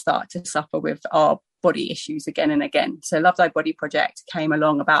we're going to start to suffer with our body issues again and again. So Love Thy Body Project came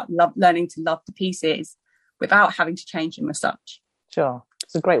along about learning to love the pieces without having to change them as such. Sure.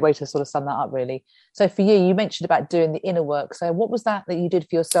 It's a great way to sort of sum that up, really. So for you mentioned about doing the inner work. So what was that you did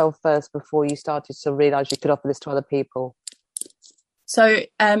for yourself first before you started to realise you could offer this to other people? So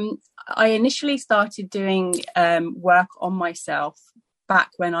I initially started doing work on myself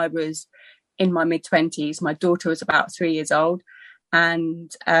back when I was in my mid-20s. My daughter was about 3 years old,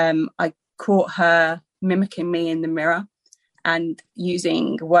 and I caught her mimicking me in the mirror and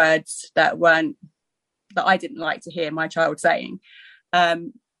using words that I didn't like to hear my child saying.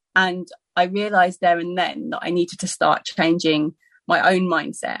 And I realised there and then that I needed to start changing my own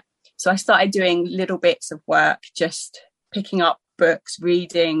mindset. So I started doing little bits of work, just picking up books,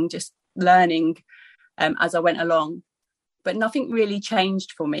 reading, just learning as I went along. But nothing really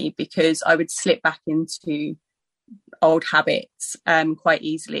changed for me because I would slip back into old habits quite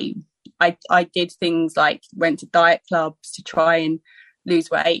easily. I did things like went to diet clubs to try and lose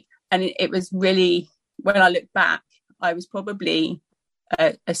weight. And it was really, when I look back, I was probably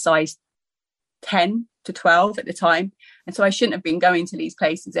a size 10 to 12 at the time. And so I shouldn't have been going to these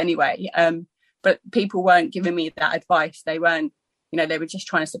places anyway. But people weren't giving me that advice. They weren't, they were just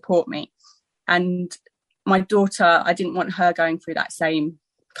trying to support me. And my daughter, I didn't want her going through that same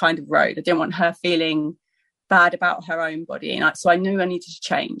kind of road. I didn't want her feeling bad about her own body. And so I knew I needed to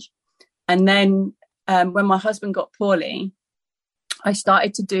change. And then when my husband got poorly, I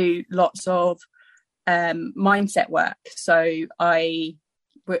started to do lots of mindset work. So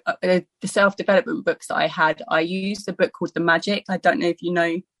the self-development books that I had, I used a book called The Magic. I don't know if you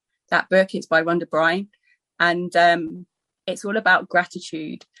know that book. It's by Rhonda Byrne. And it's all about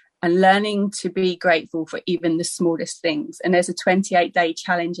gratitude and learning to be grateful for even the smallest things. And there's a 28-day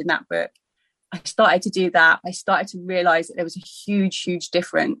challenge in that book. I started to do that. I started to realise that there was a huge, huge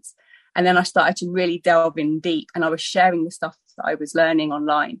difference. And then I started to really delve in deep, and I was sharing the stuff that I was learning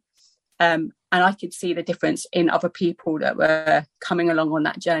online. And I could see the difference in other people that were coming along on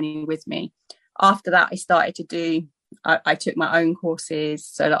that journey with me. After that, I started to do, I took my own courses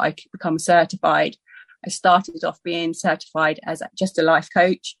so that I could become certified. I started off being certified as just a life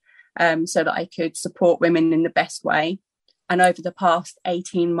coach, so that I could support women in the best way. And over the past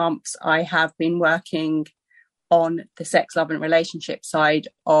 18 months, I have been working on the sex, love and relationship side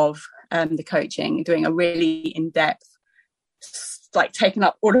of the coaching, doing a really in-depth, like taking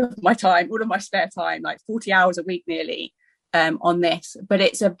up all of my time, all of my spare time, like 40 hours a week nearly, on this. But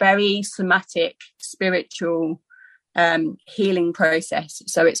it's a very somatic, spiritual healing process.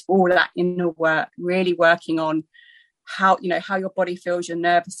 So it's all that inner work, really working on how your body feels, your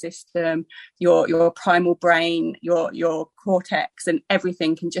nervous system, your primal brain, your cortex and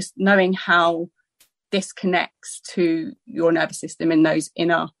everything, and just knowing how this connects to your nervous system and those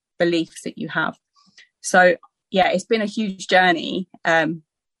inner beliefs that you have. So yeah, it's been a huge journey, and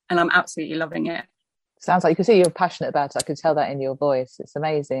I'm absolutely loving it. Sounds like you can see you're passionate about it. I could tell that in your voice. It's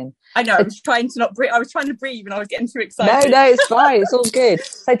amazing. I know. I was trying to not breathe. I was trying to breathe, and I was getting too excited. No, it's fine. It's all good.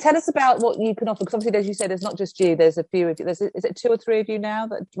 So tell us about what you can offer, because obviously, as you said, there's not just you. There's a few of you. Is it 2 or 3 of you now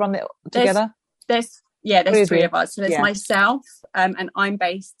that run it together? There's 3 of us. So there's myself, and I'm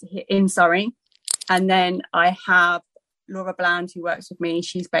based in Surrey, and then I have Laura Bland, who works with me.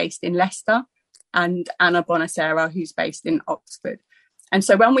 She's based in Leicester. And Anna Bonacera, who's based in Oxford. And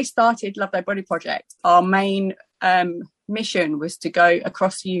so when we started Love Thy Body Project, our main mission was to go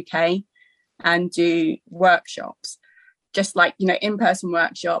across the UK and do workshops, just like, in-person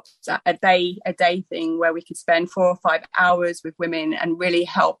workshops, a day thing where we could spend 4 or 5 hours with women and really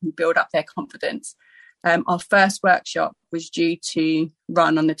help and build up their confidence. Our first workshop was due to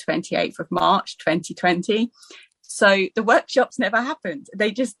run on the 28th of March, 2020. So the workshops never happened.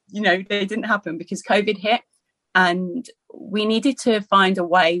 They just, they didn't happen because COVID hit, and we needed to find a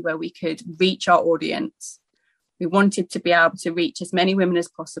way where we could reach our audience. We wanted to be able to reach as many women as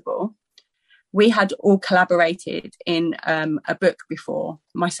possible. We had all collaborated in a book before,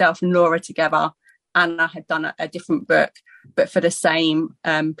 myself and Laura together. Anna had done a different book, but for the same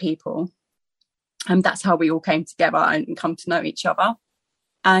people. And that's how we all came together and come to know each other.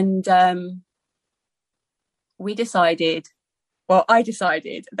 And I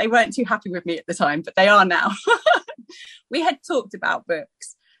decided, they weren't too happy with me at the time, but they are now. We had talked about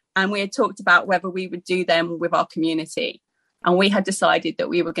books, and we had talked about whether we would do them with our community. And we had decided that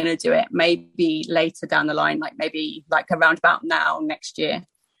we were going to do it maybe later down the line, maybe around about now, next year.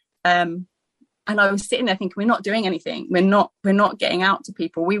 And I was sitting there thinking, we're not doing anything. We're not getting out to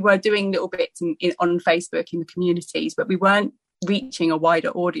people. We were doing little bits on Facebook in the communities, but we weren't reaching a wider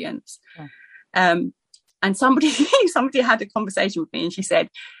audience. Yeah. And somebody had a conversation with me, and she said,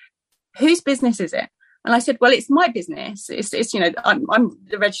 "Whose business is it?" And I said, "Well, it's my business. It's I'm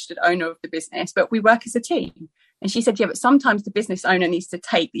the registered owner of the business, but we work as a team." And she said, "Yeah, but sometimes the business owner needs to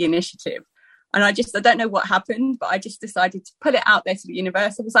take the initiative." And I don't know what happened, but I just decided to put it out there to the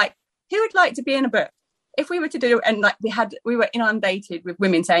universe. I was like, who would like to be in a book? If we were to do, and we were inundated with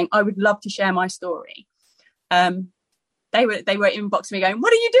women saying, "I would love to share my story." They were inboxing me going,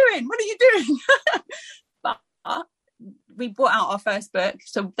 "What are you doing? What are you doing?" But we brought out our first book.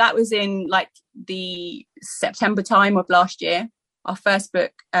 So that was in the September time of last year. Our first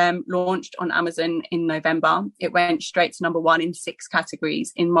book launched on Amazon in November. It went straight to number 1 in 6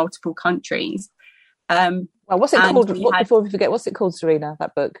 categories in multiple countries. Well, what's it called? Before we forget, what's it called, Serena?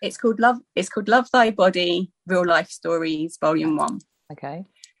 That book? It's called Love Thy Body: Real Life Stories, Volume 1. Okay.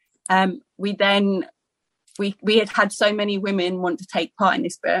 We had so many women want to take part in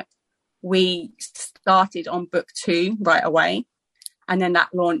this book. We started on book 2 right away, and then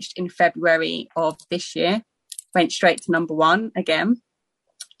that launched in February of this year, went straight to number 1 again.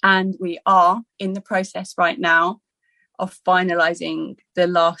 And we are in the process right now of finalising the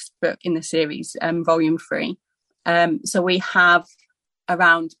last book in the series, volume 3. So we have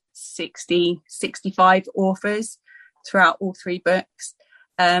around 65 authors throughout all 3 books.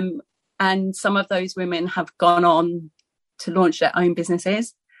 And some of those women have gone on to launch their own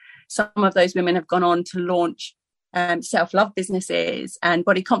businesses. Some of those women have gone on to launch self-love businesses and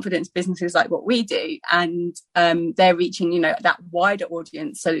body confidence businesses like what we do. And they're reaching, that wider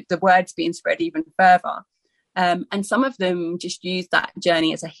audience. So the word's being spread even further. And some of them just use that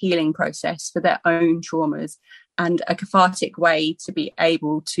journey as a healing process for their own traumas and a cathartic way to be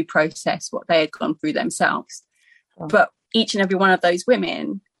able to process what they had gone through themselves. Oh. But each and every one of those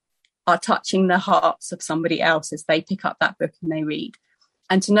women are touching the hearts of somebody else as they pick up that book and they read.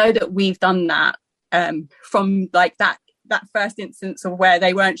 And to know that we've done that from that first instance of where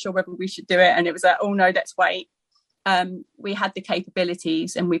they weren't sure whether we should do it, and it was like, oh no, let's wait. we had the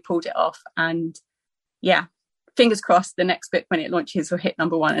capabilities and we pulled it off. And yeah, fingers crossed the next book when it launches will hit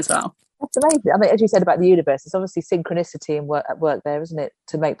number 1 as well. That's amazing. I mean, as you said about the universe, it's obviously synchronicity and work at work there, isn't it,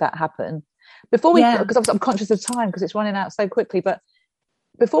 to make that happen? Before we, because I'm conscious of time because it's running out so quickly, but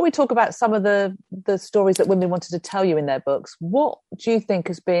before we talk about some of the stories that women wanted to tell you in their books, what do you think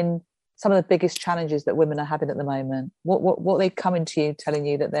has been some of the biggest challenges that women are having at the moment? What are they coming to you telling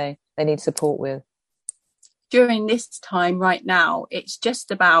you that they need support with? During this time right now, it's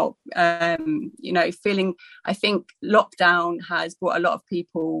just about, feeling, I think lockdown has brought a lot of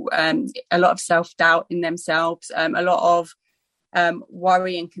people, a lot of self-doubt in themselves, a lot of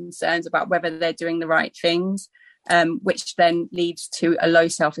worry and concerns about whether they're doing the right things, which then leads to a low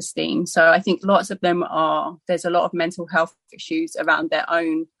self-esteem. So I think lots of them there's a lot of mental health issues around their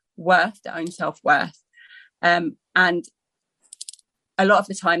own worth, their own self-worth. And a lot of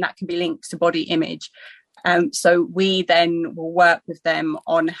the time that can be linked to body image. So we then will work with them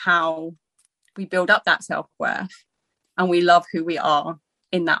on how we build up that self-worth and we love who we are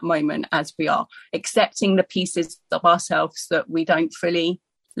in that moment as we are, accepting the pieces of ourselves that we don't fully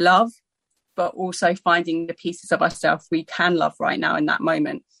love, but also finding the pieces of ourselves we can love right now in that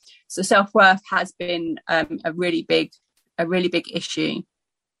moment. So self-worth has been a really big issue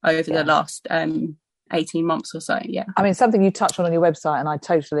over the last 18 months or so. Yeah. I mean, something you touch on your website, and I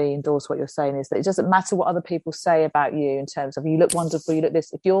totally endorse what you're saying, is that it doesn't matter what other people say about you in terms of you look wonderful, you look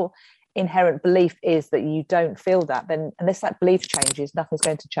this. If your inherent belief is that you don't feel that, then unless that belief changes, nothing's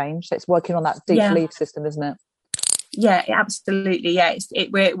going to change. So it's working on that deep belief system, isn't it? Yeah, absolutely. Yeah,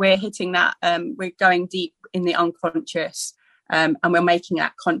 we're hitting that. We're going deep in the unconscious, and we're making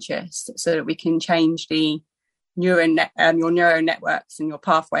that conscious so that we can change the your neural networks and your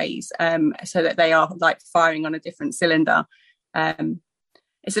pathways, so that they are like firing on a different cylinder.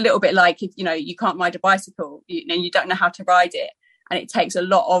 It's a little bit like if you can't ride a bicycle, and you don't know how to ride it, and it takes a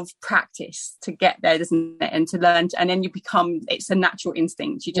lot of practice to get there, doesn't it? And to learn, and then it's a natural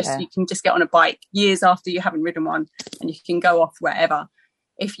instinct. You can just get on a bike years after you haven't ridden one, and you can go off wherever.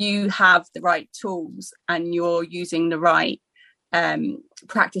 If you have the right tools and you're using the right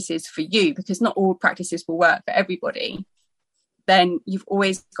practices for you, because not all practices will work for everybody, then you've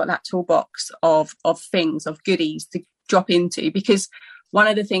always got that toolbox of things, of goodies to drop into. Because one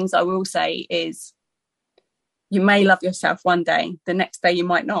of the things I will say is, you may love yourself one day, the next day you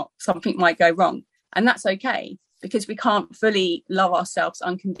might not. Something might go wrong, and that's okay, because we can't fully love ourselves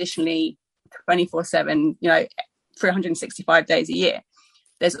unconditionally 24/7, 365 days a year.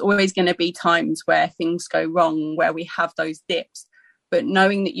 There's always going to be times where things go wrong, where we have those dips. But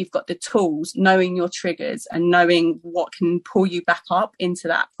knowing that you've got the tools, knowing your triggers, and knowing what can pull you back up into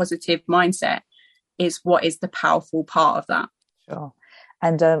that positive mindset is what is the powerful part of that. Sure.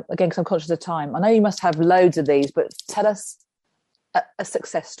 And again, because I'm conscious of time, I know you must have loads of these, but tell us a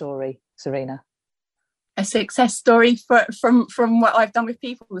success story, Serena. A success story from what I've done with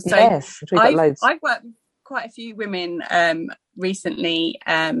people. So yes, we've got loads. I've worked with quite a few women recently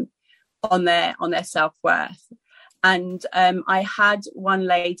on their self-worth, and I had one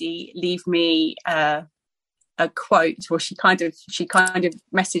lady leave me a quote, or she kind of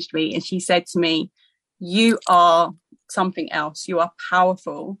messaged me, and she said to me, "You are something else. You are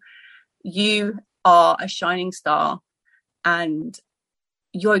powerful. You are a shining star, and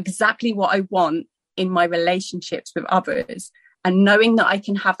you're exactly what I want in my relationships with others. And knowing that I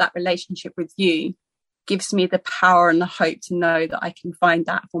can have that relationship with you gives me the power and the hope to know that I can find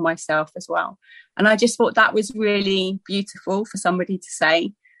that for myself as well." And I just thought that was really beautiful for somebody to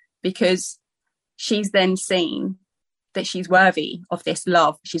say, because she's then seen that she's worthy of this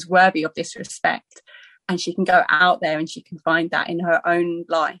love, she's worthy of this respect, and she can go out there and she can find that in her own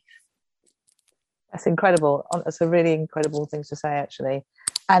life. That's incredible. That's a really incredible thing to say, actually.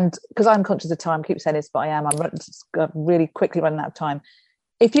 And because I'm conscious of time, I keep saying this, but I'm really quickly running out of time.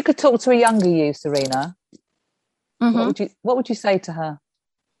 If you could talk to a younger you, Serena, what would you say to her?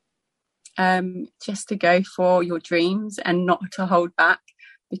 Just to go for your dreams and not to hold back,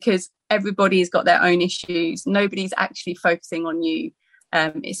 because everybody's got their own issues. Nobody's actually focusing on you.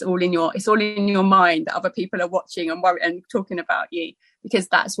 It's all in your mind that other people are watching and worried and talking about you, because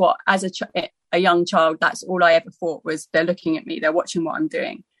that's what, as a young child, that's all I ever thought was, they're looking at me, they're watching what I'm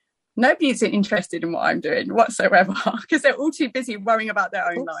doing. Nobody's interested in what I'm doing whatsoever, because they're all too busy worrying about their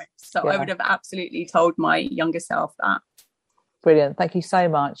own lives. So I would have absolutely told my younger self that. Brilliant. Thank you so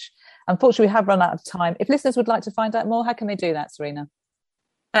much. Unfortunately, we have run out of time. If listeners would like to find out more, how can they do that, Serena?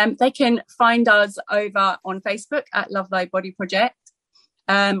 They can find us over on Facebook at Love Thy Body Project,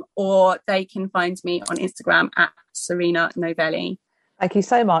 or they can find me on Instagram at Serena Novelli. Thank you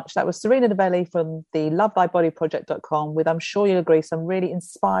so much. That was Serena Novelli from the LoveThyBodyProject.com with, I'm sure you'll agree, some really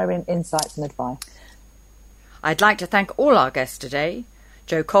inspiring insights and advice. I'd like to thank all our guests today,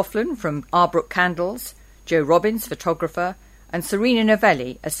 Jo Coughlin from Arbrook Candles, Jo Robbins, photographer, and Serena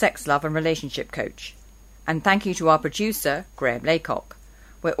Novelli, a sex, love and relationship coach. And thank you to our producer, Graham Laycock.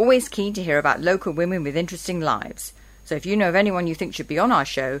 We're always keen to hear about local women with interesting lives. So if you know of anyone you think should be on our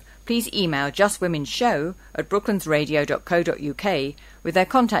show, please email justwomenshow@brooklandsradio.co.uk with their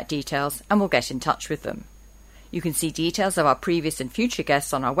contact details and we'll get in touch with them. You can see details of our previous and future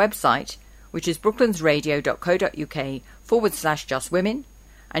guests on our website, which is brooklandsradio.co.uk/justwomen,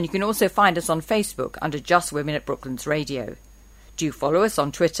 and you can also find us on Facebook under Just Women at Brooklands Radio. Do follow us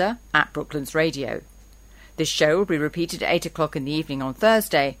on Twitter @BrooklandsRadio. This show will be repeated at 8 o'clock in the evening on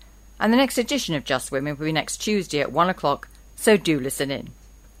Thursday, and the next edition of Just Women will be next Tuesday at 1 o'clock, so do listen in.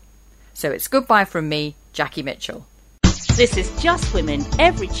 So it's goodbye from me, Jackie Mitchell. This is Just Women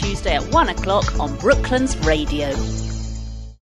every Tuesday at 1 o'clock on Brooklands Radio.